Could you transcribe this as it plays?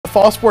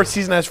fall sports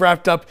season has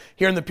wrapped up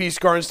here in the Peace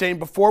Garden State. And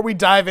before we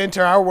dive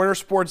into our winter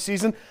sports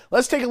season,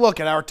 let's take a look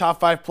at our top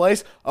 5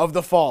 plays of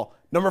the fall.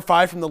 Number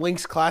 5 from the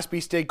Lynx Class B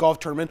State Golf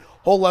Tournament,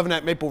 hole 11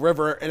 at Maple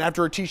River, and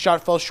after a tee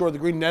shot fell short of the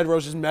green, Ned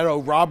Rose's Meadow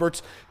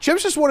Roberts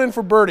chips just one in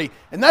for birdie.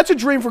 And that's a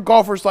dream for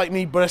golfers like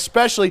me, but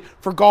especially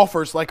for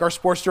golfers like our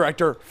sports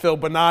director, Phil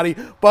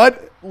Bonatti.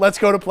 But let's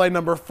go to play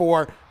number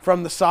 4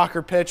 from the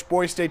soccer pitch,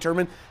 Boys State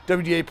Tournament,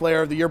 WDA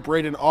Player of the Year,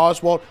 Braden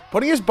Oswald,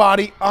 putting his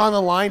body on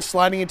the line,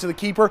 sliding into the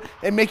keeper,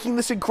 and making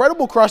this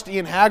incredible cross to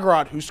Ian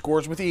Hagerod, who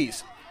scores with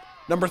ease.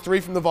 Number 3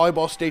 from the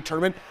Volleyball State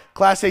Tournament,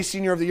 Class A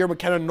Senior of the Year,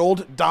 McKenna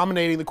Nold,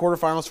 dominating the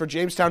quarterfinals for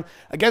Jamestown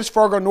against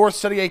Fargo North,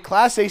 setting a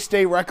Class A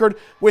state record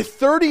with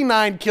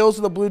 39 kills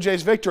in the Blue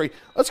Jays' victory.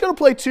 Let's go to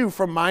play 2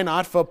 from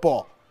Minot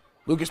Football.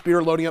 Lucas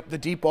Beater loading up the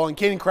deep ball, and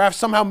Caden Kraft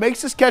somehow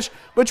makes this catch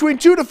between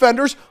 2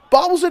 defenders,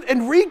 bobbles it,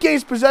 and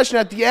regains possession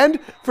at the end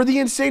for the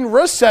insane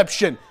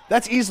reception.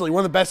 That's easily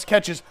one of the best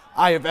catches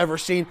I have ever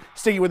seen.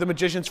 Sticking with the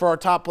Magicians for our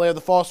top play of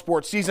the fall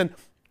sports season,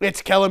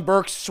 it's Kellen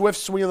Burke's swift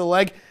swing of the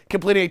leg,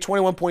 completing a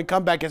 21-point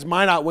comeback as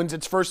Minot wins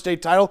its first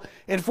state title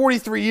in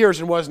 43 years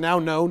and was now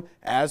known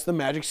as the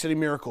Magic City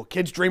Miracle.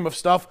 Kids dream of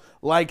stuff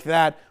like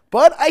that,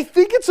 but I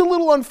think it's a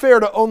little unfair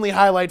to only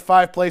highlight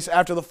 5 plays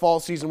after the fall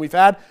season we've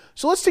had,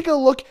 so let's take a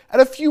look at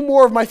a few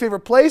more of my favorite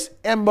plays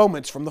and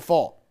moments from the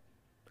fall.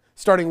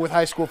 Starting with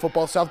high school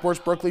football, Southport's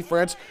Berkeley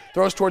France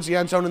throws towards the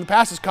end zone, and the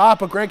pass is caught,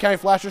 but Grant County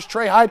Flashers'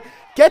 Trey Hyde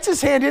gets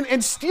his hand in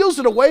and steals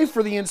it away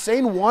for the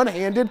insane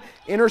one-handed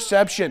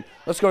interception.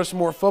 Let's go to some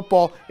more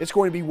football. It's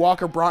going to be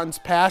Walker Broughton's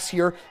pass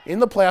here in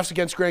the playoffs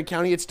against Grant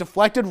County. It's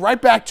deflected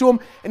right back to him,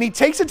 and he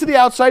takes it to the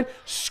outside,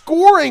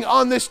 scoring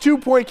on this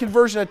 2-point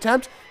conversion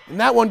attempt. And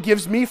that one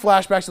gives me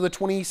flashbacks to the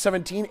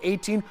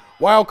 2017-18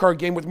 wildcard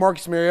game with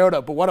Marcus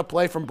Mariota. But what a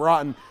play from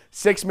Broughton.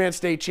 6-man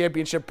state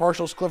championship.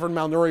 Partials Clifford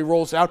Malnuri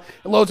rolls out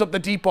and loads up the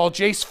deep ball.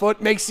 Jace Foote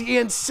makes the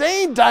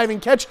insane diving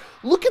catch.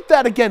 Look at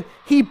that again.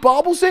 He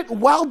bobbles it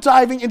while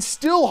diving and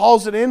still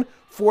hauls it in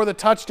for the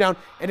touchdown.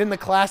 And in the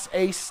Class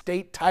A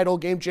state title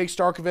game, Jake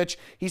Starkovich,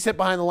 he's hit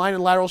behind the line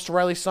and laterals to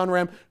Riley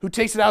Sunram, who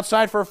takes it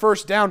outside for a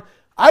first down.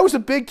 I was a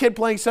big kid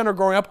playing center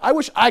growing up. I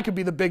wish I could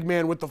be the big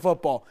man with the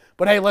football.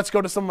 But hey, let's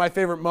go to some of my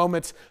favorite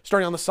moments.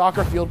 Starting on the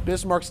soccer field,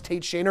 Bismarck's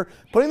Tate Shaner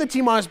putting the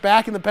team on his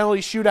back in the penalty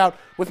shootout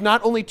with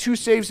not only 2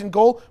 saves in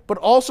goal, but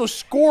also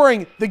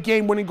scoring the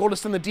game-winning goal to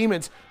send the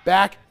Demons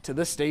back to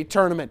the state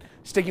tournament.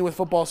 Sticking with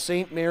football,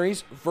 St.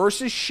 Mary's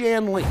versus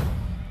Shanley.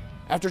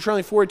 After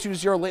trailing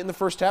 42-0 late in the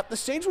first half, the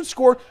Saints would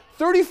score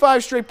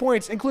 35 straight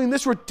points, including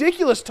this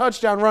ridiculous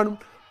touchdown run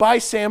by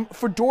Sam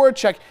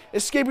Fedoracek,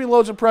 escaping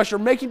loads of pressure,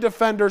 making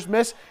defenders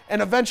miss, and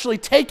eventually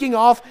taking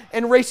off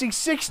and racing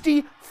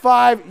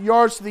 65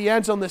 yards to the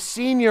end zone. The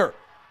senior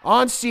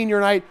on senior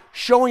night,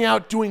 showing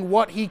out, doing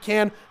what he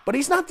can, but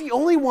he's not the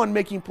only one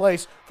making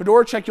plays.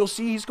 Fedoracek, you'll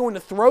see he's going to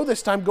throw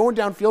this time, going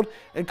downfield,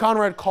 and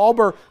Conrad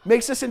Kalber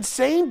makes this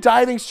insane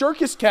diving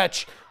circus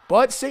catch,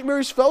 but St.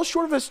 Mary's fell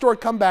short of a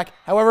historic comeback.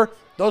 However,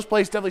 those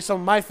plays definitely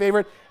some of my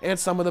favorite and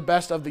some of the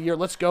best of the year.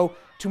 Let's go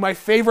to my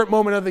favorite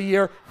moment of the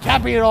year,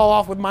 capping it all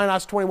off with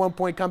Minot's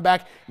 21-point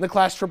comeback in the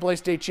Class AAA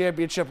State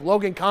Championship.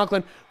 Logan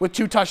Conklin with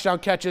 2 touchdown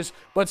catches,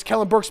 but it's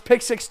Kellen Burke's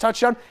pick-6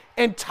 touchdown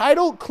and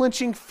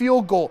title-clinching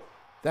field goal.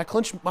 That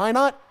clinched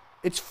Minot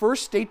its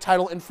first state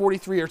title in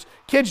 43 years.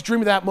 Kids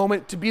dream of that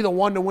moment to be the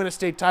one to win a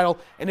state title,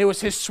 and it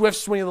was his swift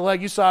swing of the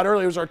leg. You saw it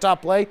earlier. It was our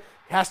top play. It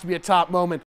has to be a top moment.